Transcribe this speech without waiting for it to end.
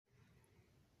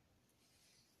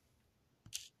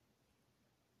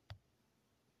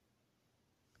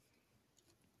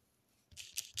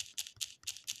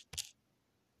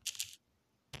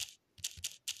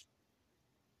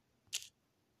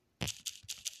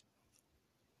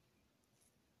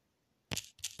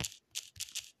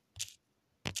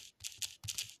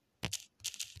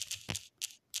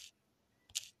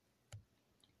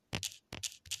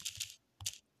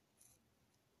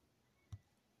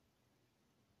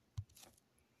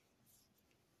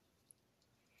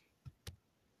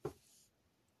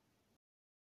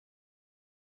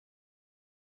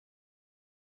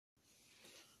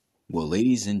Well,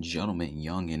 ladies and gentlemen,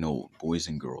 young and old, boys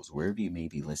and girls, wherever you may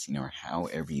be listening or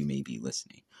however you may be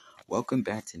listening, welcome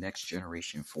back to Next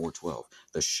Generation 412,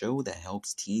 the show that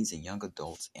helps teens and young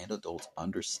adults and adults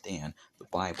understand the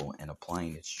Bible and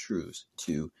applying its truths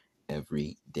to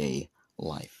everyday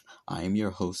life. I am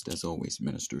your host, as always,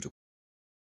 Minister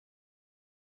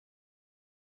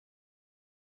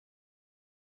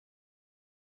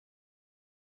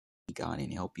God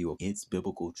and help you its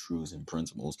biblical truths and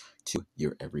principles to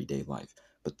your everyday life.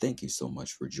 But thank you so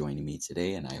much for joining me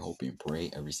today, and I hope and pray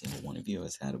every single one of you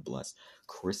has had a blessed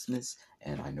Christmas.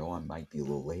 And I know I might be a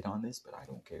little late on this, but I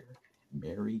don't care.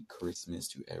 Merry Christmas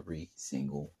to every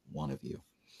single one of you.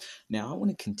 Now, I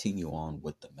want to continue on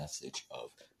with the message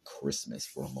of Christmas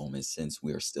for a moment, since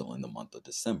we are still in the month of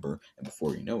December, and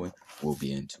before you know it, we'll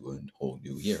be into a whole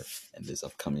new year. And this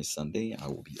upcoming Sunday, I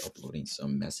will be uploading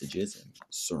some messages and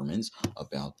sermons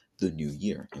about the new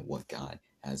year and what God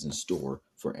has in store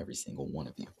for every single one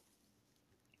of you.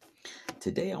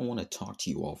 Today, I want to talk to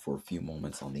you all for a few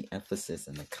moments on the emphasis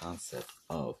and the concept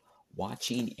of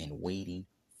watching and waiting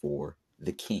for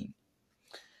the King.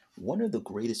 One of the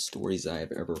greatest stories I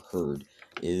have ever heard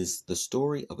is the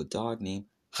story of a dog named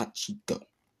Hachiko.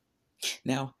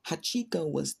 Now,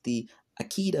 Hachiko was the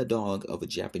Akita dog of a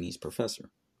Japanese professor.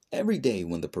 Every day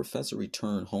when the professor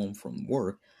returned home from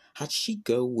work,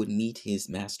 Hachiko would meet his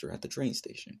master at the train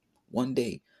station. One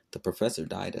day, the professor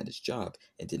died at his job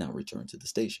and did not return to the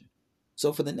station.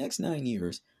 So for the next 9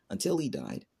 years, until he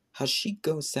died,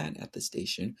 Hachiko sat at the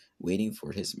station waiting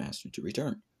for his master to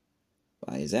return.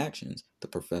 By his actions, the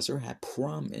professor had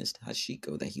promised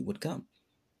Hachiko that he would come.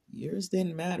 Years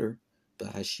didn't matter,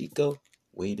 but Hachiko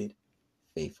waited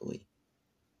faithfully.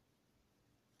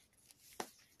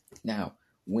 Now,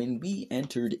 when we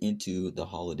entered into the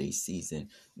holiday season,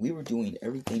 we were doing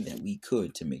everything that we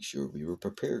could to make sure we were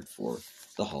prepared for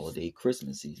the holiday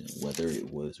Christmas season, whether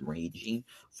it was ranging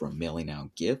from mailing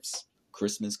out gifts,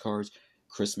 Christmas cards,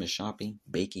 Christmas shopping,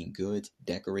 baking goods,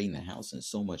 decorating the house, and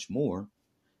so much more.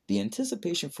 The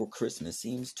anticipation for Christmas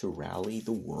seems to rally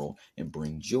the world and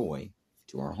bring joy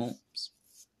to our homes.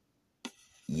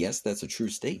 Yes, that's a true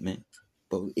statement,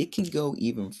 but it can go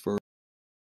even further.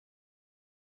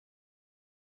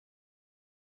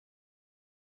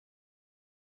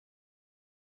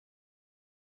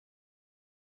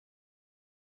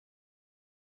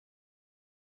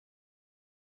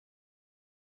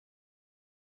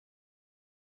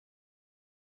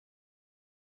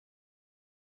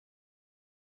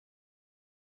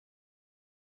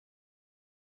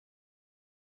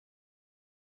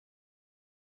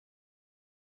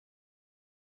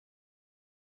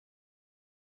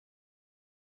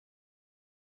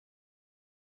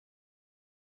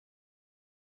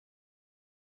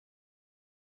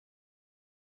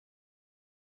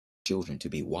 Children to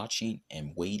be watching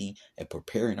and waiting and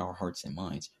preparing our hearts and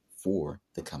minds for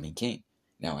the coming King.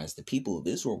 Now, as the people of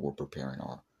Israel were preparing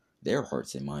their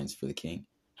hearts and minds for the King,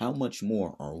 how much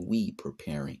more are we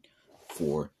preparing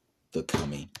for the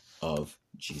coming of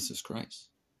Jesus Christ?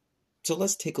 So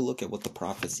let's take a look at what the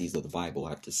prophecies of the Bible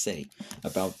have to say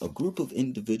about a group of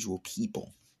individual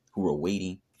people who are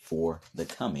waiting for the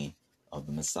coming of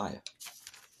the Messiah.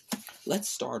 Let's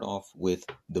start off with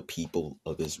the people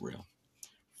of Israel.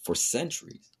 For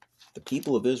centuries, the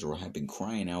people of Israel have been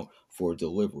crying out for a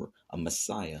deliverer, a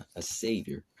Messiah, a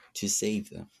Savior to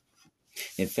save them.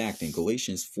 In fact, in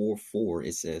Galatians 4:4,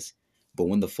 it says, "But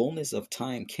when the fullness of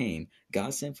time came,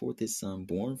 God sent forth his Son,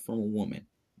 born from a woman,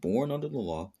 born under the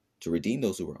law, to redeem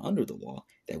those who were under the law,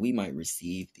 that we might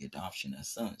receive the adoption as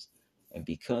sons. And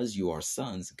because you are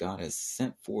sons, God has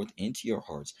sent forth into your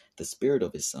hearts the Spirit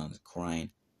of his Son,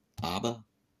 crying, Abba,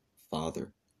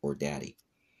 Father, or Daddy."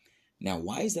 Now,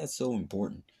 why is that so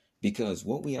important? Because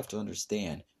what we have to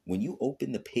understand, when you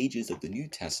open the pages of the New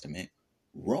Testament,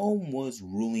 Rome was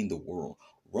ruling the world.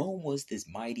 Rome was this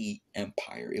mighty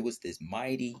empire. It was this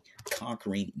mighty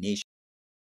conquering nation.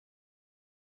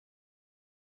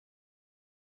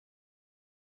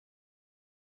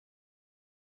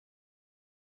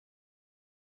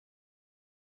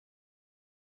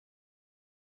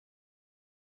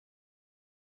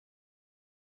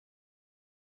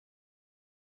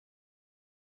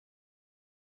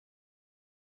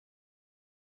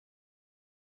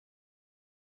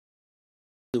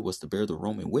 It was to bear the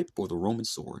Roman whip or the Roman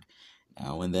sword.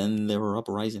 Now and then there were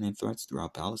uprisings and threats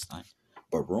throughout Palestine.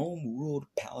 But Rome ruled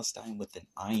Palestine with an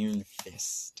iron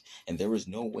fist, and there was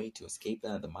no way to escape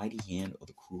out of the mighty hand of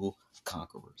the cruel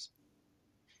conquerors.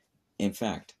 In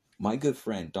fact, my good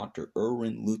friend, Dr.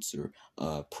 Erwin Lutzer,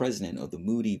 president of the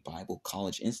Moody Bible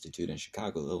College Institute in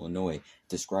Chicago, Illinois,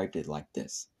 described it like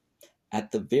this.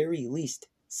 At the very least,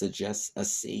 suggests a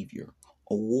savior,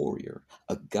 a warrior,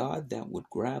 a God that would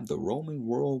grab the Roman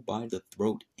world by the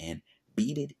throat and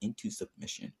beat it into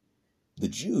submission. The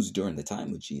Jews during the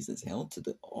time of Jesus held to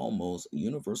the almost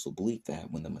universal belief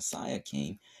that when the Messiah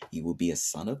came, he would be a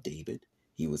son of David,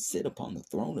 he would sit upon the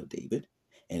throne of David,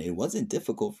 and it wasn't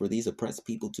difficult for these oppressed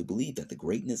people to believe that the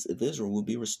greatness of Israel would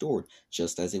be restored,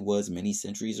 just as it was many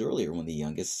centuries earlier when the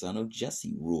youngest son of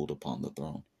Jesse ruled upon the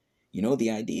throne. You know,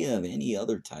 the idea of any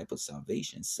other type of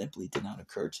salvation simply did not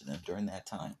occur to them during that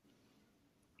time.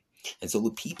 And so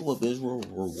the people of Israel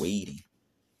were waiting,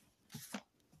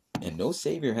 and no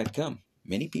Savior had come.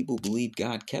 Many people believed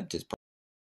God kept his promise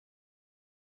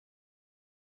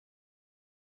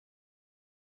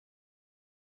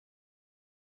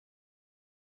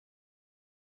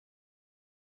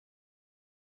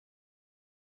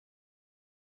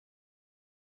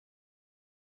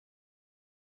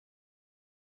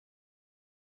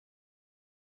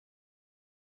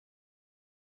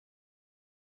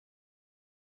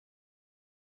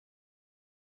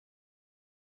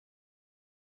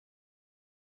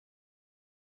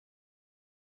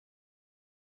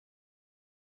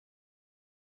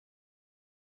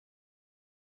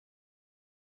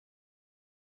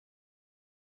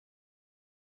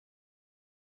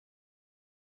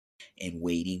and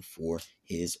waiting for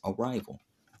his arrival.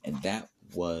 And that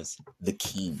was the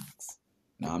Kings.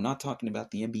 Now, I'm not talking about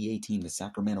the NBA team, the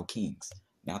Sacramento Kings,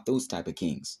 not those type of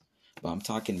kings, but I'm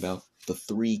talking about the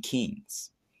three kings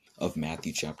of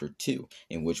Matthew chapter 2,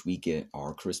 in which we get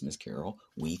our Christmas carol,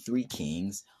 We Three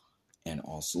Kings, and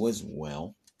also as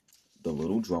well the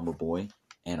little drummer boy,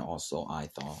 and also I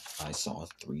thought I saw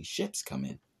three ships come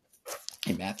in.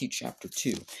 In Matthew chapter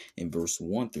 2, in verse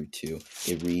 1 through 2,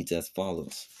 it reads as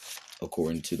follows,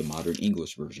 according to the modern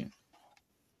English version.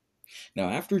 Now,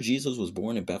 after Jesus was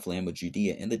born in Bethlehem of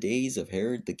Judea in the days of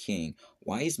Herod the king,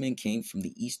 wise men came from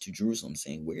the east to Jerusalem,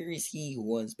 saying, Where is he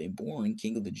who has been born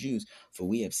King of the Jews? For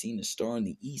we have seen a star in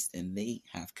the east, and they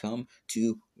have come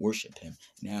to worship him.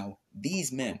 Now,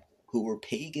 these men who were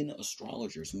pagan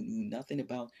astrologers, who knew nothing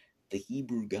about the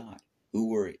Hebrew God, who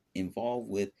were involved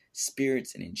with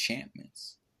spirits and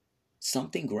enchantments,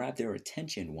 something grabbed their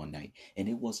attention one night, and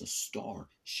it was a star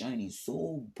shining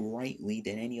so brightly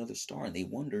than any other star. And they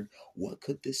wondered, what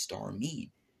could this star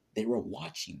mean? They were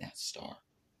watching that star.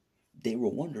 They were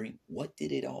wondering, what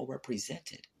did it all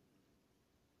represented?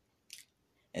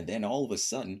 And then all of a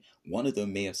sudden, one of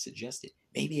them may have suggested,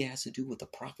 maybe it has to do with the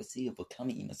prophecy of a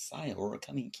coming Messiah or a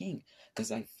coming king,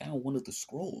 because I found one of the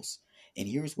scrolls, and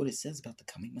here's what it says about the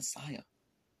coming Messiah.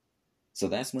 So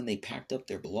that's when they packed up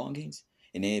their belongings,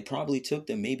 and it probably took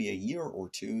them maybe a year or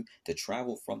two to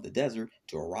travel from the desert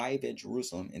to arrive at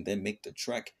Jerusalem and then make the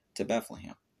trek to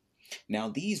Bethlehem. Now,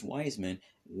 these wise men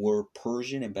were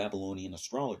Persian and Babylonian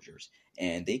astrologers,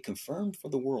 and they confirmed for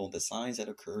the world the signs that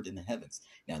occurred in the heavens.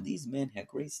 Now, these men had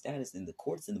great status in the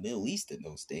courts in the Middle East in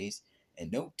those days,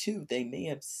 and note too, they may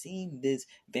have seen this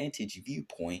vantage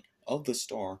viewpoint of the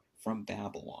star from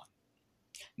Babylon.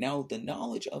 Now, the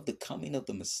knowledge of the coming of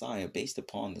the Messiah based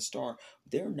upon the star,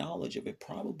 their knowledge of it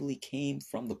probably came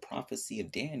from the prophecy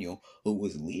of Daniel, who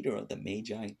was leader of the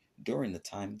Magi during the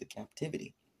time of the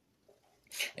captivity.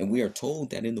 And we are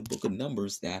told that in the book of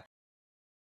Numbers that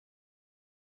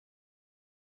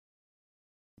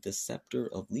the scepter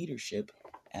of leadership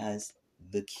as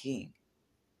the king.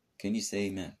 Can you say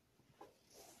amen?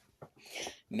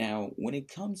 Now, when it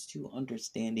comes to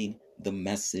understanding the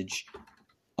message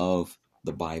of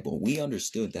the Bible, we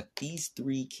understood that these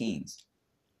three kings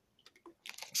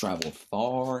traveled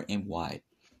far and wide,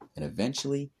 and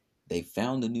eventually they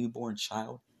found the newborn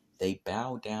child. They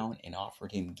bowed down and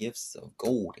offered him gifts of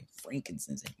gold and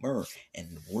frankincense and myrrh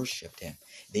and worshipped him.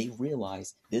 They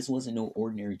realized this wasn't no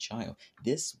ordinary child.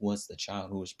 This was the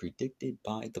child who was predicted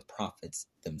by the prophets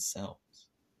themselves.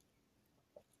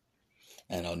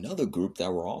 And another group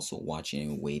that were also watching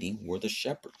and waiting were the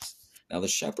shepherds. Now, the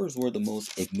shepherds were the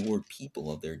most ignored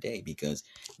people of their day because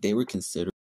they were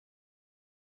considered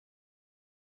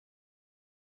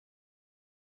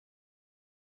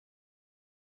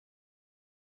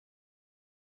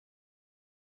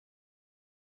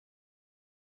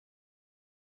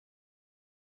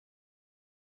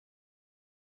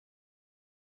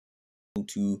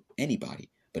to anybody,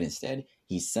 but instead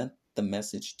he sent the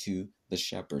message to the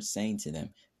shepherds, saying to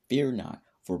them, Fear not,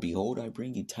 for behold, I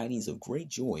bring you tidings of great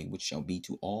joy, which shall be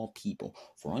to all people.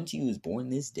 For unto you is born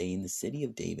this day in the city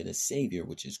of David a Savior,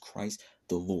 which is Christ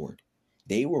the Lord.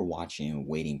 They were watching and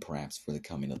waiting perhaps for the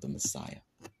coming of the Messiah.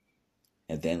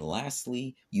 And then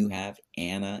lastly, you have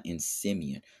Anna and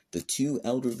Simeon, the two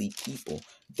elderly people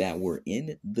that were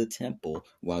in the temple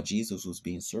while Jesus was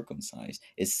being circumcised.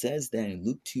 It says that in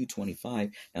Luke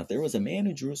 2:25, now there was a man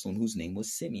in Jerusalem whose name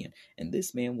was Simeon, and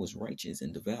this man was righteous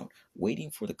and devout,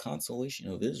 waiting for the consolation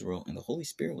of Israel, and the Holy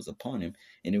Spirit was upon him,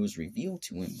 and it was revealed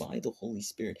to him by the Holy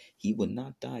Spirit he would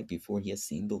not die before he had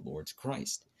seen the Lord's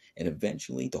Christ. And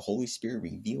eventually the Holy Spirit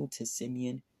revealed to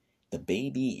Simeon the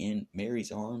baby in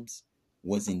Mary's arms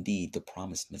was indeed the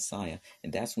promised Messiah.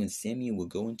 And that's when Simeon would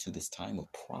go into this time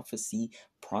of prophecy,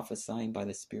 prophesying by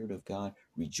the Spirit of God,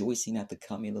 rejoicing at the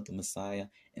coming of the Messiah,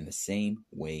 in the same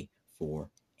way for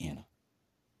Anna.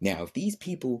 Now, if these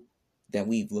people that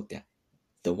we've looked at,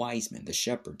 the wise men, the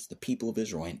shepherds, the people of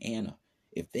Israel, and Anna,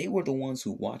 if they were the ones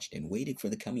who watched and waited for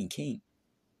the coming king,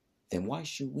 then why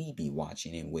should we be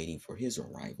watching and waiting for his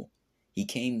arrival? He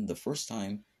came the first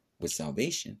time with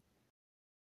salvation.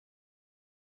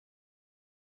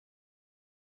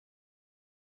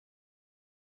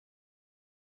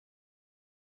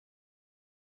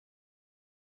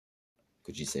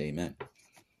 Could you say amen?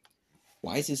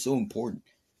 Why is it so important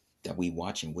that we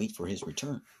watch and wait for his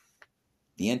return?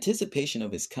 The anticipation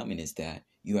of his coming is that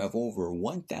you have over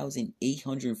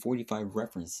 1,845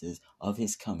 references of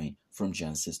his coming from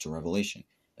Genesis to Revelation.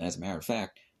 And as a matter of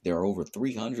fact, there are over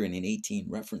 318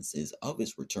 references of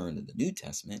his return in the New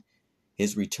Testament.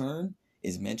 His return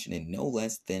is mentioned in no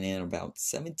less than in about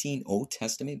 17 Old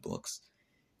Testament books.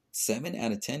 7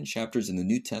 out of 10 chapters in the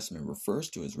New Testament refers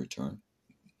to his return.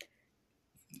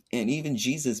 And even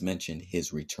Jesus mentioned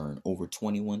his return over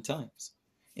 21 times.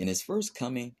 In his first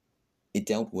coming, it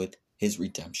dealt with his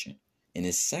redemption. In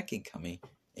his second coming,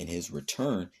 in his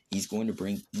return, he's going to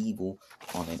bring evil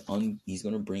he's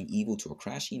going to bring evil to a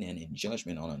crashing end and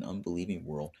judgment on an unbelieving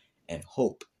world and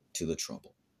hope to the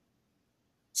troubled.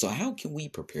 So how can we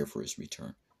prepare for his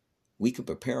return? We can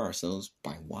prepare ourselves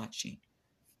by watching,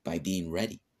 by being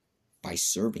ready, by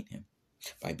serving him,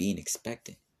 by being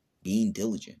expectant, being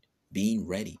diligent, being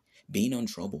ready, being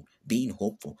untroubled, being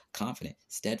hopeful, confident,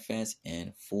 steadfast,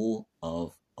 and full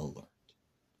of alert.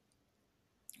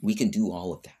 We can do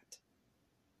all of that.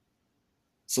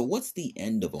 So what's the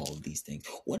end of all of these things?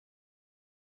 What are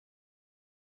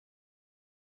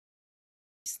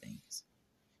these things?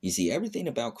 You see, everything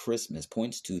about Christmas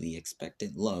points to the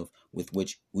expectant love with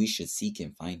which we should seek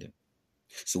and find him.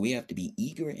 So we have to be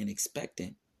eager and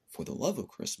expectant for the love of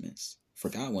Christmas, for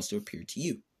God wants to appear to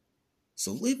you.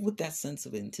 So live with that sense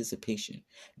of anticipation.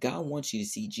 God wants you to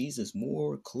see Jesus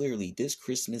more clearly this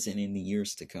Christmas and in the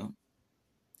years to come,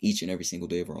 each and every single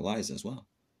day of our lives as well.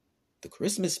 The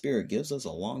Christmas spirit gives us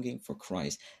a longing for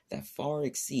Christ that far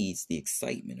exceeds the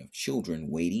excitement of children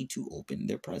waiting to open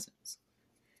their presents.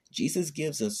 Jesus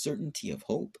gives us certainty of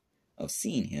hope, of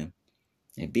seeing him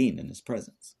and being in his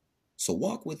presence. So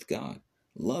walk with God,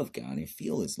 love God, and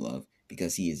feel his love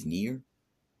because he is near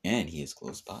and he is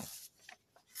close by.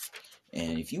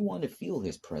 And if you want to feel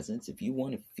his presence, if you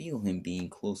want to feel him being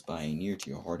close by and near to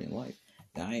your heart and life,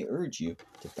 then I urge you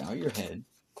to bow your head,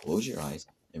 close your eyes,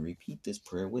 and repeat this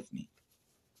prayer with me.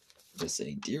 Just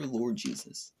say, Dear Lord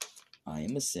Jesus, I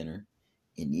am a sinner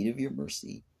in need of your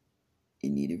mercy,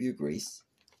 in need of your grace.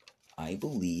 I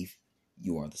believe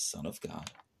you are the Son of God.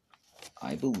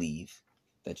 I believe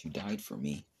that you died for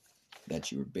me, that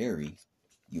you were buried,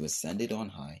 you ascended on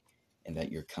high, and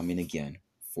that you're coming again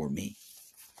for me.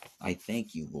 I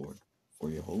thank you, Lord, for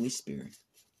your Holy Spirit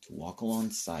to walk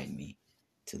alongside me,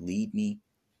 to lead me,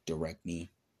 direct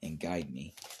me, and guide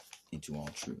me into all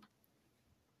truth.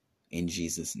 In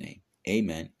Jesus' name,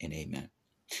 amen and amen.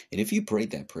 And if you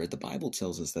prayed that prayer, the Bible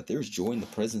tells us that there's joy in the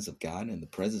presence of God and the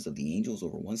presence of the angels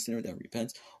over one sinner that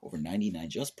repents, over 99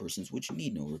 just persons which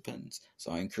need no repentance.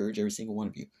 So I encourage every single one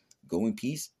of you, go in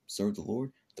peace, serve the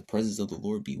Lord. The presence of the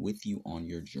Lord be with you on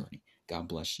your journey. God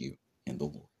bless you and the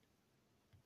Lord.